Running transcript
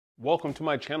Welcome to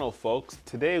my channel, folks.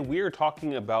 Today we are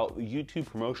talking about YouTube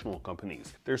promotional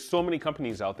companies. There's so many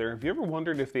companies out there. Have you ever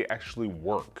wondered if they actually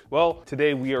work? Well,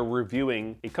 today we are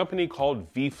reviewing a company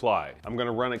called Veefly. I'm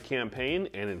gonna run a campaign,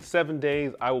 and in 7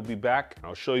 days I will be back and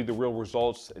I'll show you the real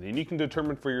results, and then you can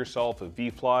determine for yourself if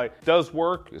Veefly does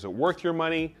work, is it worth your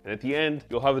money, and at the end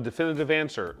you'll have a definitive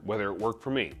answer whether it worked for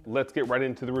me. Let's get right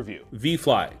into the review.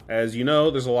 Veefly, as you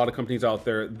know, there's a lot of companies out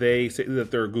there. They say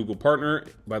that they're a Google partner.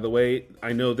 By the way,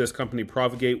 I know this company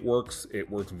Propagate works.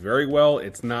 It works very well.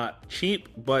 It's not cheap,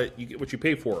 but you get what you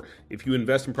pay for. If you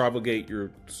invest in Propagate, your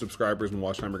subscribers and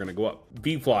watch time are going to go up.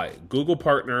 Veefly, Google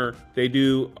partner. They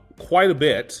do quite a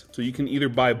bit. So you can either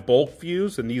buy bulk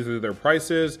views, and these are their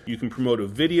prices. You can promote a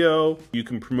video. You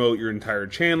can promote your entire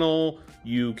channel.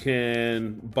 You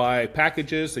can buy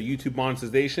packages, so YouTube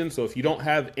monetization. So if you don't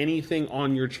have anything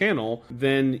on your channel,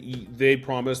 then they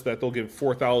promise that they'll give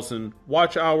 4,000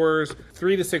 watch hours.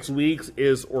 3 to 6 weeks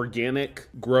is organic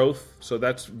growth, so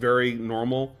that's very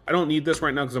normal. I don't need this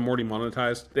right now because I'm already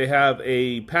monetized. They have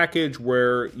a package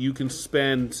where you can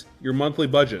spend your monthly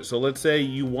budget. So let's say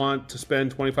you want to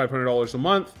spend $2,500 a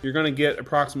month. You're gonna get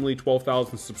approximately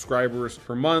 12,000 subscribers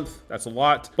per month. That's a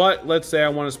lot. But let's say I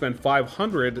wanna spend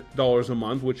 $500 a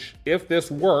month, which if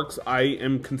this works, I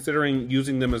am considering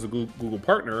using them as a Google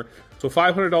partner. So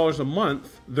 $500 a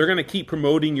month, they're gonna keep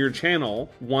promoting your channel.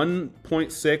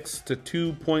 1.6 to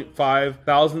 2.5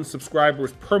 thousand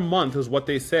subscribers per month is what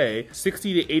they say.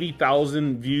 60 to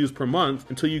 80,000 views per month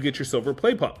until you get your silver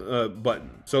play button.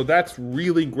 So that's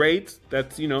really great.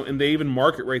 That's, you know, and they even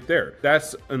mark it right there.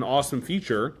 That's an awesome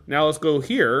feature. Now let's go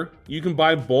here. You can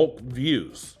buy bulk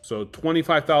views. So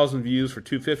 25,000 views for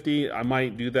 $250. I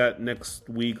might do that next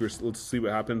week, or let's see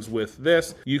what happens with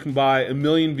this. You can buy 1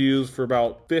 million views for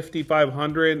about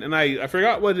 $5,500, and I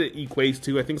forgot what it equates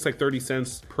to. I think it's like 30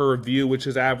 cents per view, which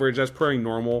is average. That's pretty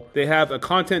normal. They have a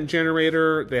content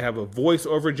generator. They have a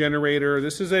voiceover generator.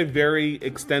 This is a very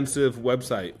extensive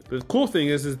website. The cool thing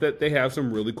is that they have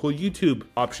some really cool YouTube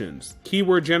options.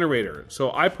 Keyword generator.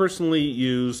 So I personally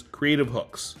use Creative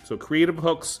Hooks. So Creative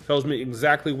Hooks tells me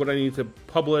exactly what I need to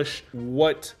publish,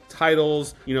 what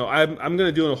titles. You know, I'm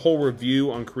gonna do a whole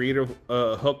review on Creative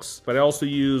Hooks, but I also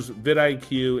use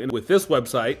vidIQ, and with this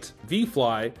website,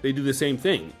 Veefly, they do the same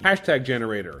thing. Hashtag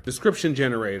generator, description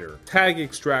generator, tag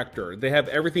extractor. They have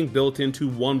everything built into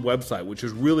one website, which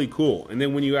is really cool. And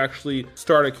then when you actually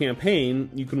start a campaign,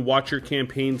 you can watch your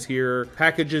campaigns here,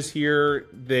 packages here.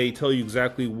 They tell you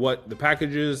exactly what the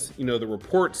packages, you know, the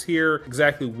reports here,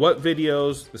 exactly what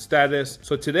videos, the status.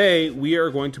 So today we are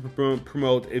going to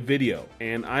promote a video,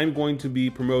 and I'm going to be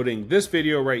promoting this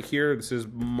video right here. This is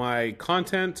my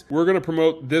content. We're going to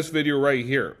promote this video right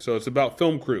here. So it's about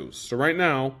film crews. So right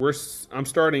now I'm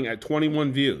starting at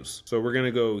 21 views. So we're going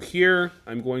to go here.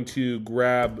 I'm going to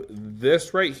grab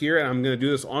this right here, and I'm going to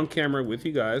do this on camera with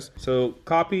you guys. So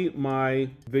copy my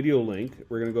video link.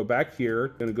 We're going to go back here.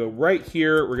 Going to go right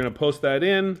here. We're going to post that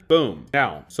in. Boom.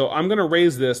 Now, so I'm going to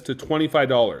raise this to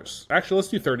 $25. Actually, let's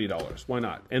do $30. Why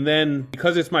not? And then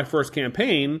because it's my first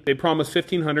campaign, they promise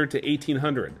 $1,500 to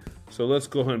 $1,800. So let's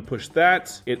go ahead and push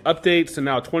that. It updates to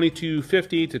now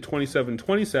 $22.50 to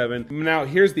 $27.27. Now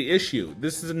here's the issue.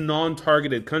 This is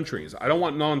non-targeted countries. I don't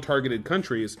want non-targeted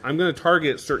countries. I'm gonna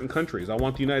target certain countries. I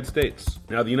want the United States.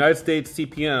 Now the United States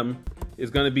CPM is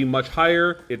going to be much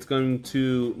higher. It's going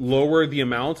to lower the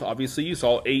amount. Obviously you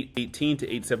saw 818 to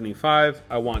 875.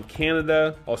 I want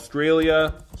Canada,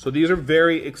 Australia. So these are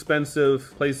very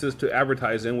expensive places to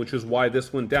advertise in, which is why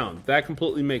this went down. That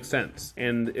completely makes sense.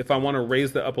 And if I want to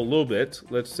raise that up a little bit,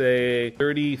 let's say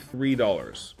 $33.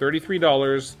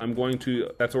 $33, I'm going to,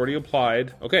 that's already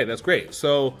applied. Okay, that's great.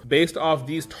 So based off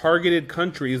these targeted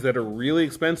countries that are really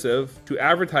expensive to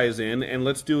advertise in, and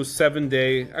let's do a 7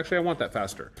 day, actually I want that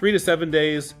faster. 3 to 7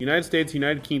 days, United States,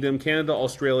 United Kingdom, Canada,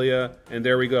 Australia, and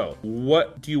there we go.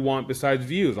 What do you want besides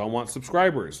views? I want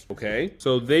subscribers, okay?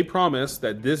 So they promise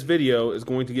that this video is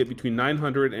going to get between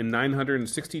 900 and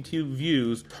 962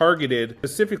 views targeted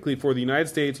specifically for the United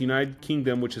States, United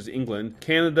Kingdom, which is England,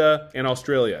 Canada, and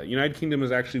Australia. United Kingdom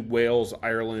is actually Wales,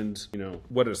 Ireland, you know,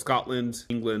 what is Scotland,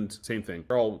 England, same thing.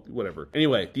 They're all whatever.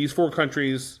 Anyway, these 4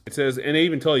 countries, it says, and they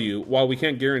even tell you, while we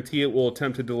can't guarantee it, we'll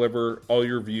attempt to deliver all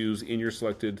your views in your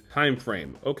selected time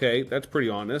frame. Okay, that's pretty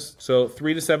honest. So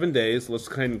 3 to 7 days, let's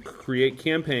kind of create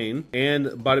campaign, and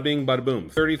bada bing, bada boom.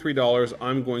 $33,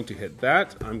 I'm going to hit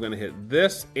that. I'm going to hit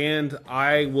this, and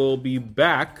I will be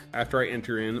back after I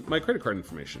enter in my credit card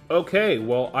information. Okay,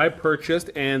 well, I purchased,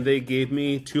 and they gave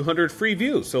me 200 free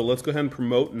views. So let's go ahead and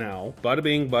promote now. Bada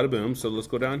bing, bada boom. So let's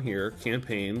go down here,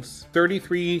 campaigns,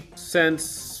 33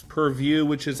 cents per view,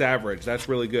 which is average. That's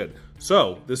really good.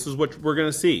 So this is what we're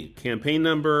gonna see. Campaign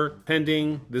number,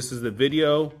 pending. This is the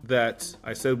video that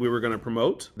I said we were gonna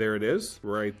promote. There it is,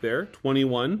 right there,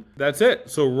 21. That's it.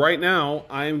 So right now,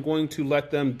 I'm going to let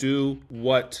them do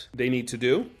what they need to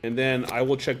do. And then I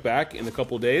will check back in a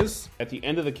couple days at the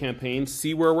end of the campaign,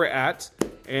 see where we're at,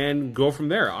 and go from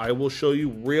there. I will show you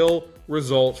real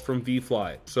results from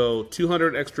Veefly. So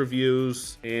 200 extra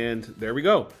views, and there we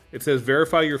go. It says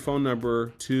verify your phone number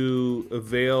to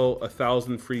avail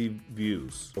 1,000 free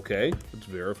views. Okay, let's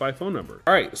verify phone number.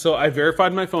 All right, so I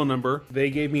verified my phone number. They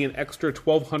gave me an extra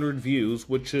 1,200 views,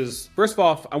 which is, first of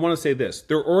all, I wanna say this,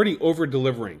 they're already over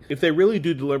delivering. If they really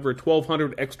do deliver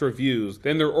 1,200 extra views,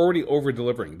 then they're already over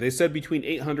delivering. They said between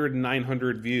 800 and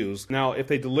 900 views. Now, if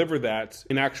they deliver that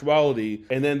in actuality,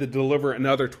 and then to deliver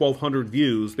another 1,200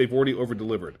 views, they've already over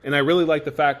delivered. And I really like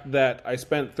the fact that I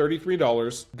spent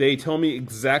 $33. They tell me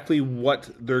exactly what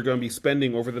they're going to be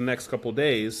spending over the next couple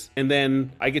days, and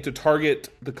then I get to target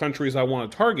the countries I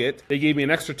want to target. They gave me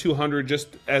an extra 200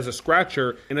 just as a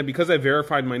scratcher, and then because I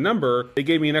verified my number, they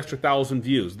gave me an extra 1,000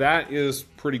 views. That is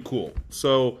pretty cool.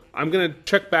 So I'm gonna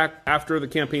check back after the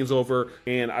campaign's over,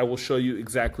 and I will show you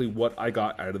exactly what I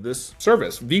got out of this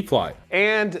service, Veefly.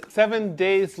 And 7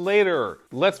 days later,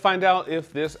 let's find out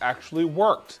if this actually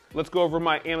worked. Let's go over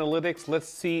my analytics. Let's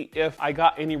see if I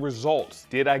got any results.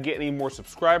 Did I get any more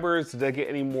subscribers? Did I get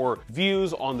any more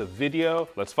views on the video?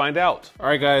 Let's find out. All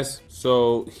right, guys,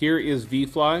 so here is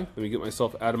Veefly. Let me get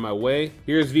myself out of my way.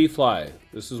 Here's Veefly.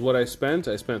 This is what I spent.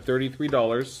 I spent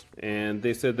 $33, and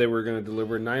they said they were gonna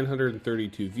deliver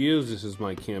 932 views. This is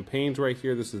my campaigns right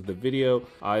here. This is the video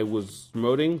I was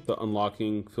promoting, the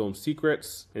Unlocking Film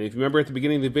Secrets. And if you remember at the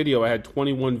beginning of the video, I had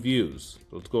 21 views.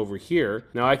 Let's go over here.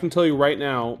 Now I can tell you right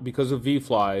now, because of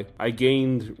Veefly, I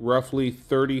gained roughly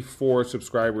 34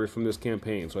 subscribers from this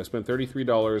campaign. So I spent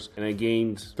 $33 and I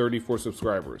gained 34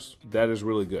 subscribers. That is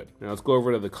really good. Now let's go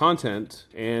over to the content,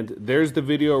 and there's the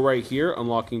video right here,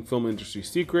 Unlocking Film Industry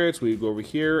Secrets. We go over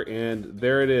here, and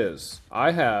there it is.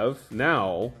 I have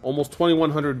now almost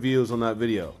 2,100 views on that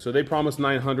video. So they promised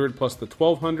 900 plus the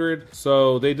 1,200.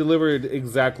 So they delivered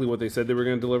exactly what they said they were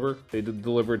going to deliver. They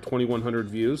delivered 2,100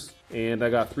 views, and I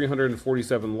got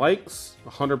 347 likes.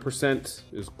 100%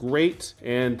 is great,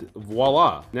 and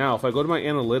voila. Now, if I go to my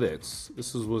analytics,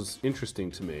 this was interesting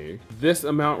to me. This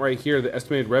amount right here, the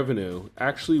estimated revenue,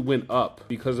 actually went up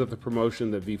because of the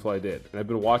promotion that Veefly did. And I've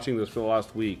been watching this for the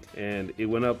last week, and it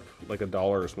went up like $1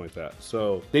 or something like that.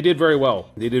 So they did very well.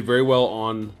 They did very well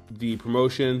on the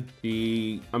promotion.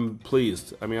 I'm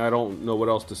pleased. I mean, I don't know what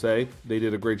else to say. They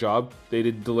did a great job. They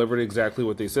did deliver exactly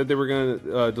what they said they were going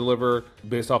to deliver.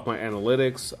 Based off my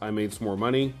analytics, I made some more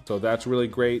money. So that's really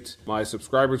great. My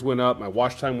subscribers went up, my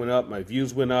watch time went up, my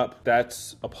views went up.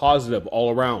 That's a positive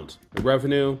all around. The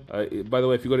revenue, by the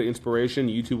way, if you go to Inspiration,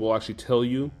 YouTube will actually tell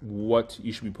you what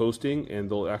you should be posting, and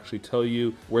they'll actually tell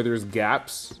you where there's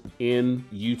gaps in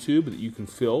YouTube that you can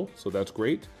fill. So that's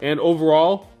great. And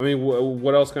overall, I mean,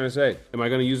 what else can I say? Am I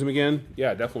going to use them again?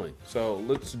 Yeah, definitely. So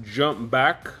let's jump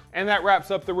back. And that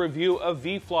wraps up the review of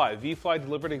Veefly. Veefly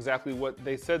delivered exactly what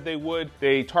they said they would.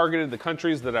 They targeted the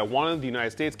countries that I wanted, the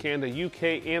United States, Canada,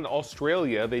 UK, and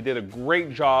Australia. They did a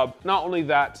great job. Not only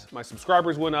that, my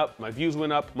subscribers went up, my views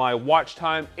went up, my watch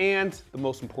time, and the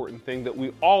most important thing that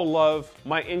we all love,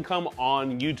 my income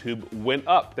on YouTube went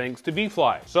up thanks to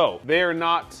Veefly. So they are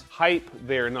not hype,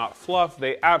 they are not fluff,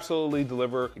 they absolutely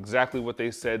deliver exactly what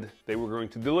they said they were going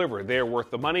to deliver. They are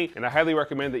worth the money, and I highly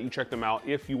recommend that you check them out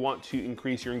if you want to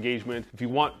increase your engagement, if you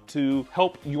want to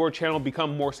help your channel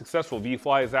become more successful.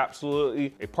 Veefly is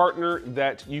absolutely a partner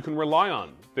that you can rely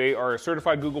on. They are a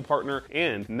certified Google partner,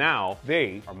 and now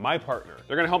they are my partner.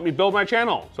 They're gonna help me build my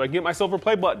channel so I can get my silver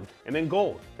play button, and then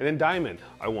gold, and then diamond.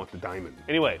 I want the diamond.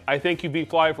 Anyway, I thank you,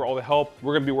 Veefly, for all the help.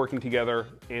 We're gonna be working together,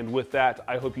 and with that,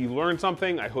 I hope you learned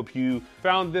something. I hope you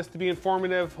found this to be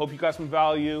informative. Hope you got some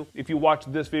value. If you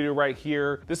watched this video right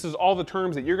here, this is all the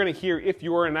terms that you're gonna hear if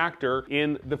you're an actor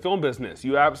in the film business.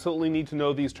 You absolutely need to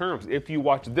know these terms. If you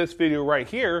watch this video right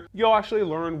here, you'll actually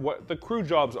learn what the crew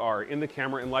jobs are in the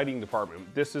camera and lighting department.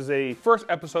 This is a first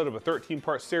episode of a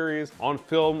 13-part series on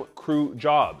film crew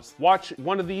jobs. Watch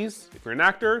one of these if you're an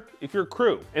actor, if you're a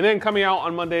crew. And then coming out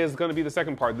on Monday is gonna be the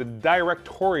second part, the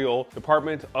directorial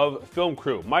department of film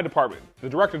crew, my department, the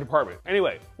director department.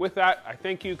 Anyway, with that, I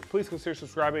thank you. Please consider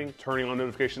subscribing, turning on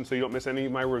notifications so you don't miss any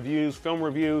of my reviews, film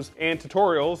reviews, and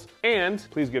tutorials. And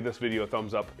please give this video a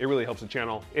thumbs up. It really helps the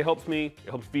channel. It helps me, it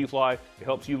helps Veefly, it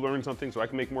helps you learn something so I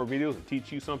can make more videos and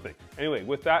teach you something. Anyway,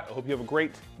 with that, I hope you have a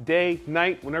great day,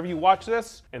 night, whenever you watch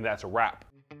this, and that's a wrap.